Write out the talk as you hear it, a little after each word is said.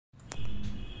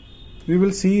We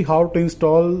will see how to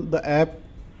install the app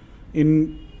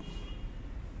in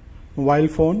mobile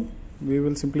phone. We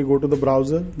will simply go to the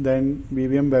browser, then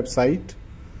VVM website.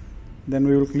 Then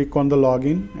we will click on the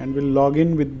login and we'll log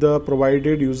in with the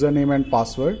provided username and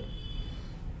password.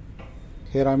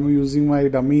 Here I am using my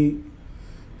dummy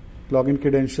login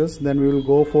credentials. Then we will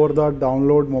go for the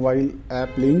download mobile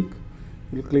app link.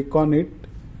 We'll click on it.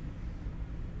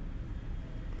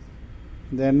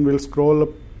 Then we'll scroll a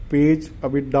page a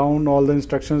bit down. All the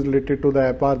instructions related to the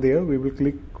app are there. We will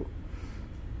click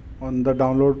on the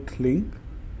download link.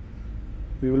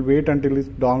 We will wait until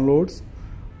it downloads.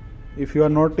 If you are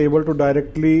not able to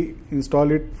directly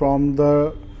install it from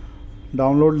the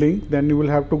download link, then you will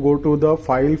have to go to the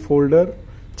file folder,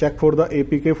 check for the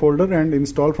APK folder and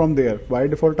install from there. By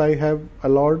default I have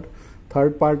allowed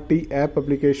third-party app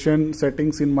application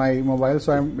settings in my mobile,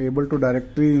 so I am able to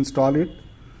directly install it.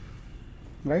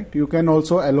 Right? You can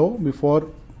also allow before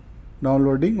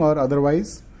downloading, or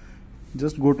otherwise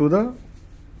just go to the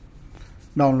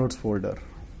downloads folder.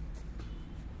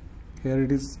 Here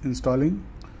it is installing.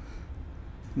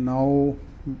 Now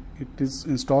it is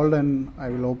installed and I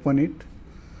will open it.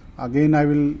 Again I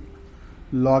will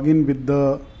log in with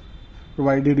the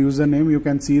provided username. You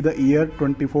can see the year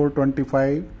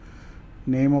 2425,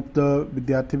 name of the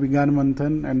Vidyarthi Vigyan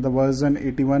Manthan and the version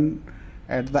 81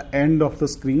 at the end of the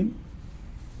screen.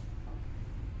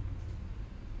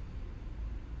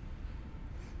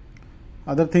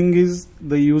 Other thing is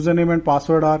the username and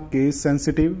password are case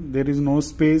sensitive. There is no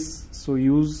space, so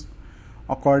use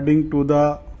according to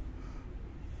the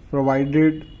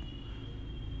provided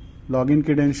login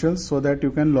credentials so that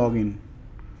you can log in.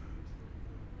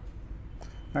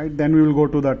 Right, then we will go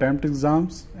to the attempt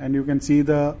exams and you can see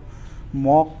the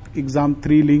mock exam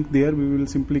 3 link there. We will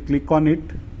simply click on it.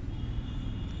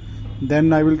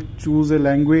 Then I will choose a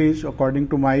language according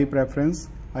to my preference.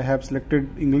 I have selected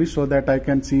English so that I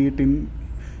can see it in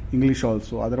English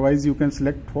also. Otherwise you can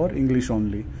select for English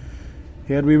only.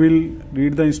 Here we will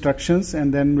read the instructions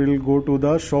and then we will go to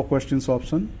the show questions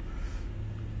option.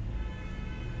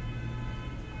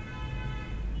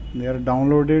 They are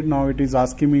downloaded. Now it is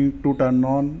asking me to turn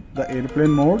on the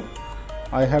airplane mode.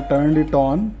 I have turned it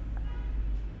on.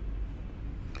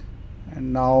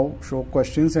 And now show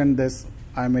questions, and this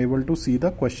I am able to see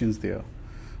the questions there.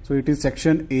 So it is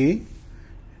section A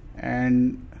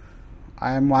and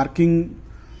I am marking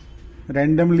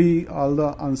randomly all the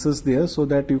answers there so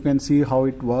that you can see how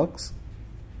it works.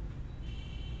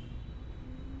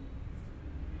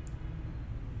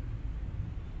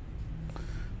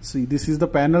 See, this is the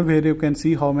panel where you can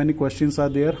see how many questions are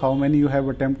there, how many you have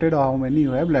attempted or how many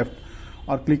you have left.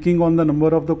 Or clicking on the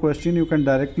number of the question, you can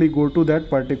directly go to that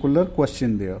particular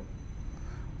question there.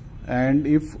 And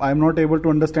if I am not able to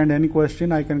understand any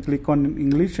question, I can click on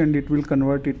English and it will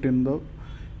convert it in the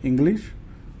English.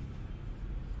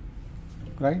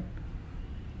 Right?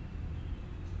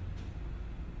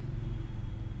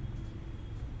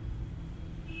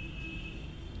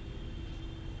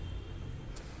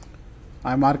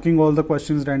 I am marking all the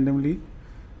questions randomly,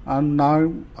 and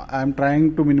now I am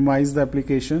trying to minimize the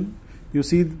application. You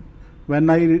see, when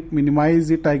I minimize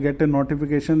it, I get a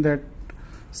notification that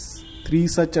 3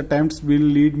 such attempts will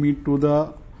lead me to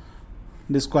the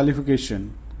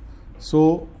disqualification.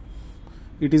 So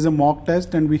it is a mock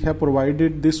test and we have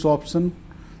provided this option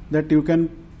that you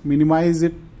can minimize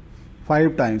it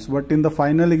 5 times, but in the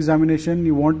final examination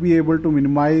you won't be able to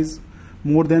minimize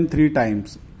more than 3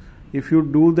 times. If you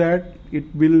do that, it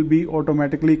will be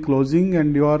automatically closing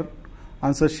and your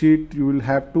answer sheet you will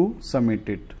have to submit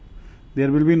it. There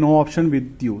will be no option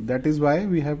with you. That is why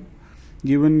we have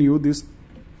given you this.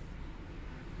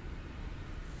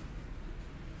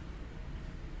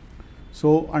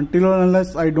 So until or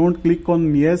unless I don't click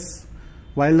on yes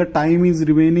while the time is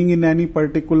remaining in any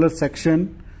particular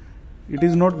section, it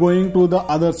is not going to the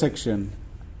other section.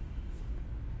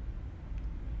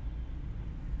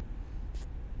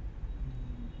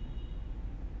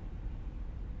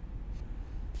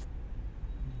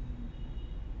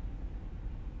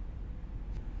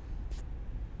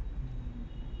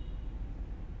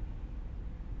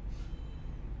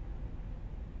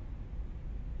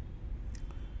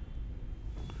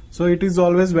 So it is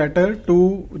always better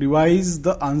to revise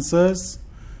the answers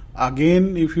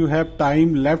again if you have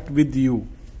time left with you.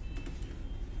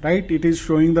 Right? It is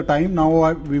showing the time.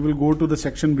 Now we will go to the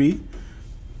section B.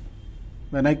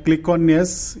 When I click on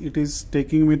yes, it is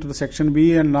taking me to the section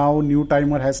B, and now new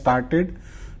timer has started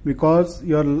because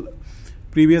your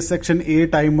previous section A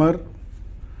timer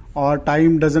or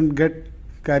time doesn't get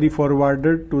carry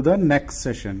forwarded to the next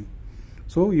session.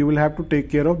 So you will have to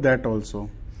take care of that also.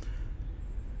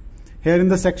 Here in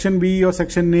the section B or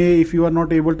section A, if you are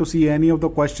not able to see any of the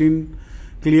question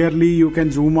clearly, you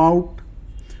can zoom out,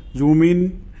 zoom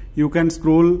in, you can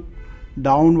scroll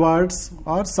downwards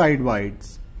or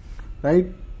sideways, right?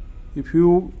 If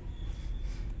you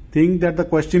think that the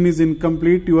question is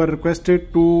incomplete, you are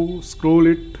requested to scroll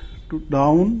it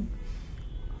down,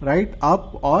 right,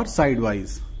 up or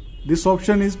sideways. This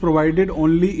option is provided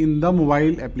only in the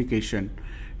mobile application.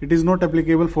 It is not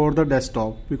applicable for the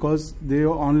desktop because they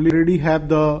already have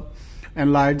the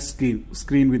enlarged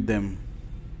screen with them.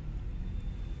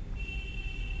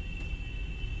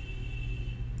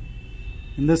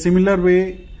 In the similar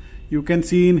way, you can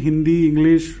see in Hindi,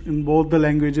 English, in both the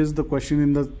languages, the question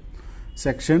in the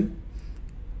section.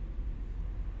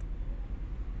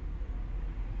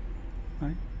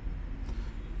 Right.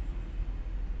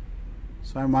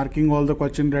 So I am marking all the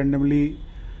questions randomly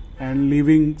and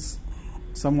leaving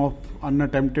some of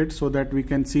unattempted so that we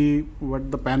can see what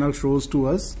the panel shows to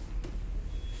us.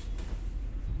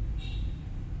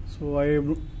 So I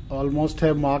almost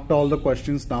have marked all the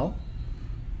questions now.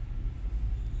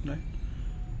 Right.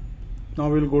 Now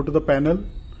we will go to the panel,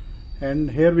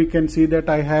 and here we can see that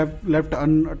I have left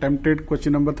unattempted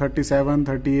question number 37,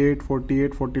 38,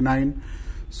 48, 49.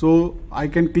 So I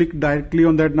can click directly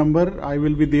on that number. I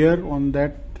will be there on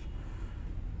that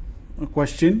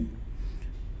question.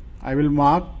 I will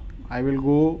mark, I will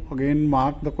go again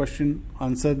mark the question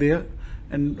answer there,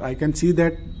 and I can see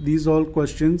that these all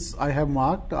questions I have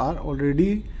marked are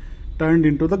already turned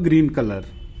into the green color.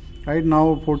 Right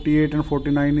now 48 and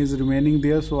 49 is remaining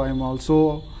there, so I am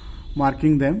also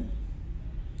marking them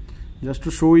just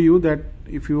to show you that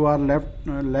if you are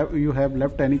you have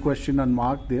left any question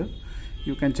unmarked there,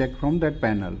 you can check from that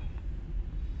panel.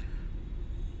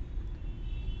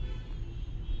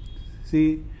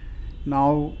 See,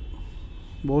 now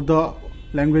both the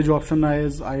language option,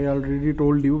 as I already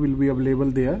told you, will be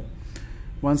available there.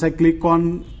 Once I click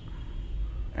on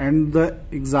end the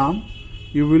exam,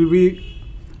 you will be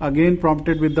again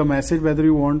prompted with the message whether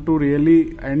you want to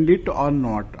really end it or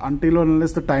not, until or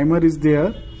unless the timer is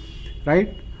there,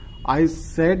 right? I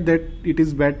said that it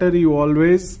is better you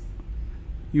always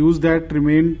use that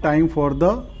remain time for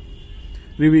the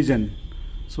revision.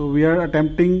 So we are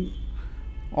attempting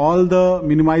all the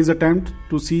minimize attempt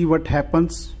to see what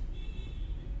happens.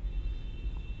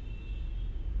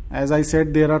 As I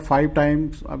said, there are 5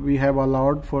 times we have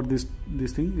allowed for this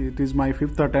thing. It is my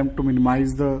 5th attempt to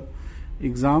minimize the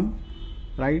exam,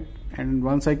 right? And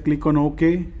once I click on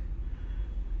OK,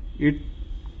 it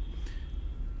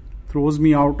throws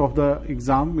me out of the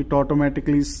exam. It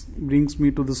automatically brings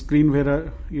me to the screen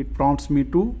where it prompts me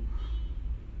to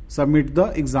submit the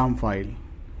exam file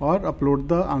or upload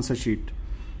the answer sheet.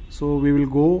 So we will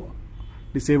go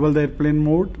disable the airplane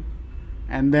mode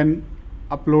and then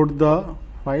upload the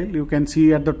file. You can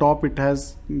see at the top it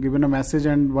has given a message,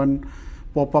 and one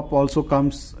pop-up also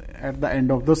comes at the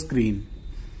end of the screen.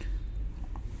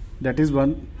 That is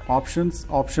one option.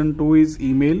 Option 2 is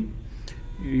email.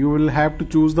 You will have to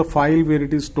choose the file where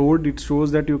it is stored. It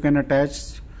shows that you can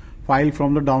attach file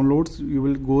from the downloads. You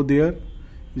will go there,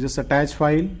 you just attach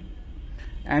file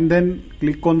and then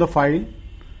click on the file.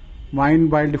 Mine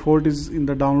by default is in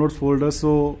the downloads folder,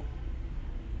 so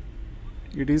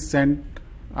it is sent.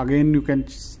 Again you can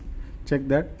check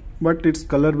that, but its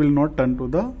color will not turn to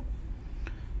the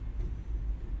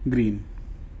green.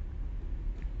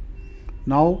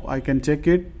 Now I can check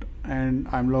it and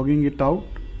I'm logging it out.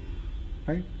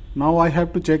 Right now I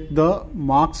have to check the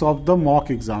marks of the mock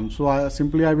exam. So I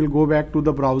will go back to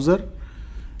the browser,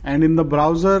 and in the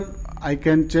browser I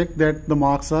can check that the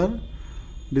marks are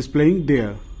displaying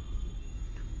there.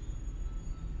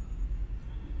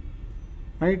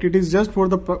 Right, it is just for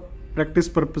the practice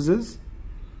purposes.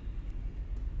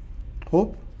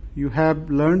 Hope you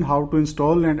have learned how to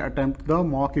install and attempt the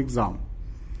mock exam.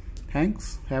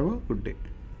 Thanks. Have a good day.